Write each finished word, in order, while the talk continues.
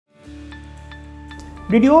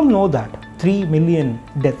Did you all know that 3 million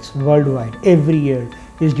deaths worldwide every year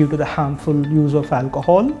is due to the harmful use of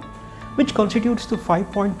alcohol, which constitutes to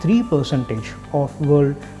 5.3% of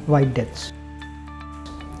worldwide deaths?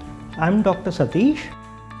 I'm Dr. Satish.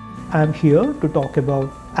 I'm here to talk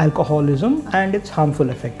about alcoholism and its harmful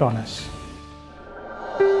effect on us.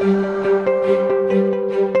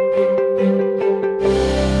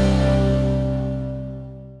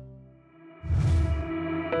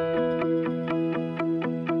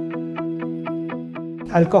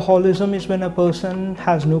 Alcoholism is when a person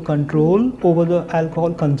has no control over the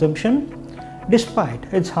alcohol consumption despite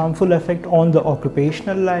its harmful effect on the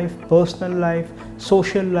occupational life, personal life,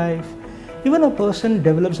 social life. Even a person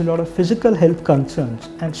develops a lot of physical health concerns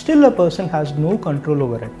and still a person has no control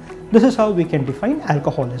over it. This is how we can define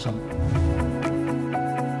alcoholism.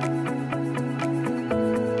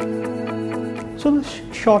 So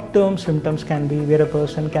the short-term symptoms can be where a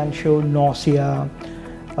person can show nausea,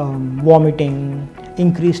 vomiting,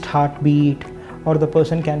 increased heartbeat, or the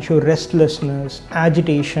person can show restlessness,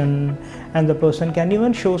 agitation, and the person can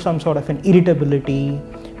even show some sort of an irritability.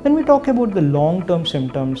 When we talk about the long-term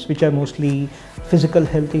symptoms, which are mostly physical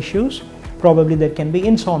health issues, probably there can be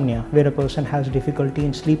insomnia, where a person has difficulty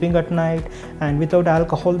in sleeping at night, and without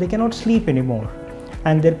alcohol they cannot sleep anymore.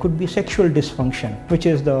 And there could be sexual dysfunction, which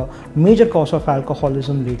is the major cause of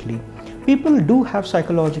alcoholism lately. People do have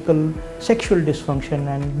psychological sexual dysfunction,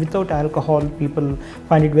 and without alcohol people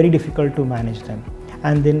find it very difficult to manage them.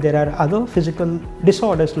 And then there are other physical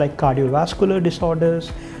disorders like cardiovascular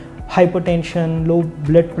disorders, hypertension, low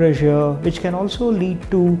blood pressure, which can also lead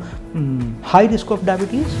to high risk of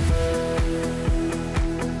diabetes.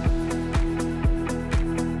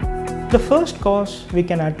 The first cause we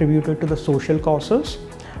can attribute it to the social causes.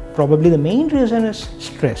 Probably the main reason is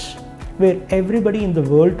stress, where everybody in the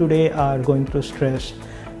world today are going through stress.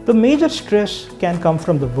 The major stress can come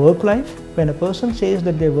from the work life, when a person says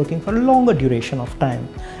that they're working for a longer duration of time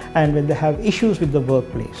and when they have issues with the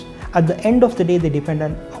workplace. At the end of the day, they depend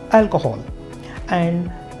on alcohol.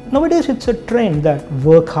 And nowadays it's a trend that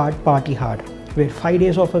work hard, party hard, where 5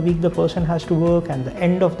 days of a week the person has to work, and the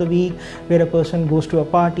end of the week where a person goes to a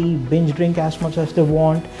party, binge drink as much as they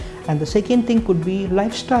want. And the second thing could be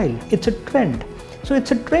lifestyle. It's a trend. So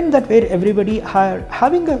it's a trend that where everybody are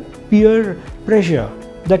having a peer pressure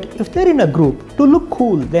that if they're in a group, to look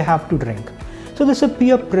cool they have to drink. So there's a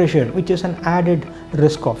peer pressure which is an added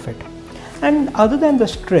risk of it. And other than the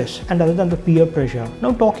stress and other than the peer pressure,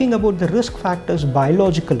 now talking about the risk factors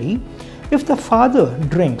biologically, if the father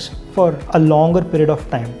drinks for a longer period of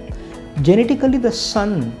time, genetically the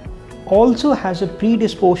son also has a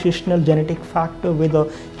predispositional genetic factor where the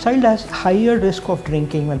child has higher risk of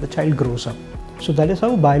drinking when the child grows up. So that is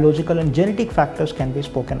how biological and genetic factors can be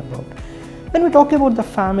spoken about. When we talk about the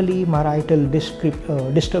family marital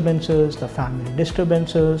disturbances, the family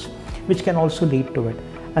disturbances, which can also lead to it.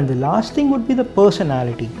 And the last thing would be the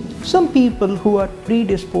personality. Some people who are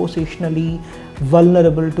predispositionally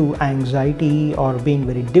vulnerable to anxiety or being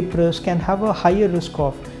very depressed can have a higher risk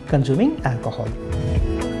of consuming alcohol.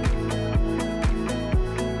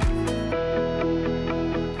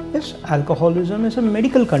 Yes, alcoholism is a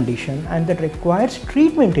medical condition and that requires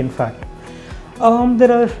treatment. In fact,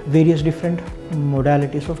 there are various different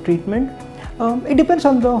modalities of treatment. It depends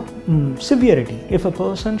on the severity. If a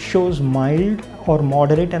person shows mild or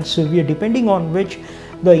moderate and severe, depending on which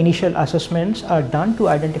the initial assessments are done to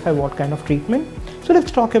identify what kind of treatment. So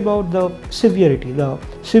let's talk about the severity, the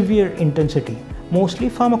severe intensity. Mostly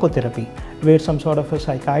pharmacotherapy, where some sort of a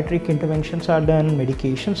psychiatric interventions are done,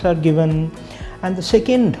 medications are given. And the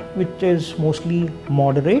second, which is mostly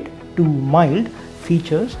moderate to mild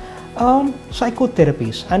features,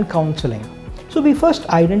 psychotherapies and counseling. So we first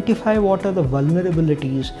identify what are the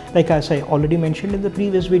vulnerabilities, like as I already mentioned in the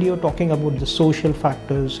previous video, talking about the social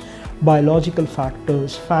factors, biological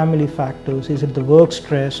factors, family factors. Is it the work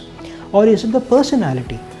stress or is it the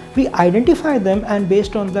personality? We identify them, and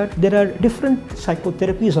based on that there are different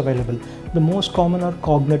psychotherapies available. The most common are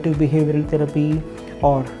cognitive behavioral therapy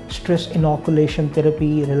or stress inoculation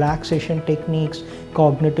therapy, relaxation techniques,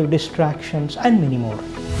 cognitive distractions, and many more.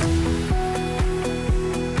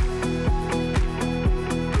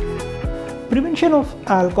 Prevention of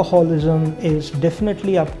alcoholism is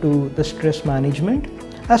definitely up to the stress management.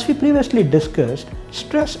 As we previously discussed,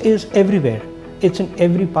 stress is everywhere. It's in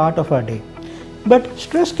every part of our day. But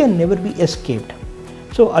stress can never be escaped.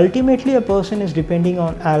 So ultimately a person is depending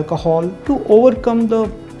on alcohol to overcome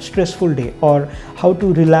the stressful day or how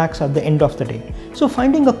to relax at the end of the day. So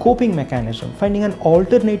finding a coping mechanism, finding an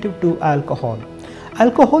alternative to alcohol.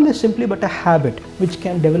 Alcohol is simply but a habit which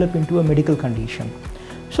can develop into a medical condition.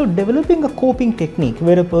 So developing a coping technique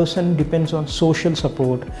where a person depends on social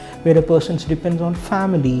support, where a person depends on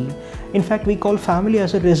family. In fact, we call family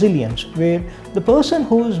as a resilience, where the person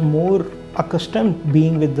who is more accustomed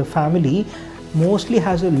being with the family mostly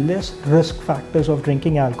has a less risk factors of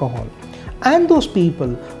drinking alcohol. And those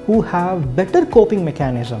people who have better coping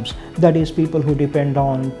mechanisms, that is people who depend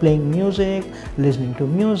on playing music, listening to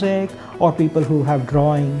music, or people who have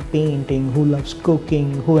drawing, painting, who loves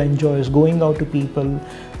cooking, who enjoys going out to people,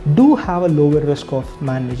 do have a lower risk of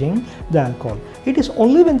managing the alcohol. It is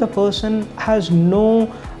only when the person has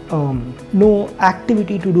no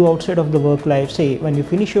activity to do outside of the work life, say when you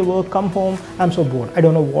finish your work, come home, I'm so bored, I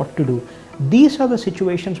don't know what to do. These are the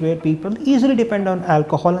situations where people easily depend on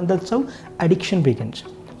alcohol, and that's how addiction begins.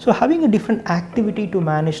 So having a different activity to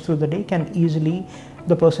manage through the day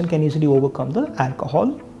the person can easily overcome the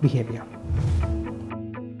alcohol behavior.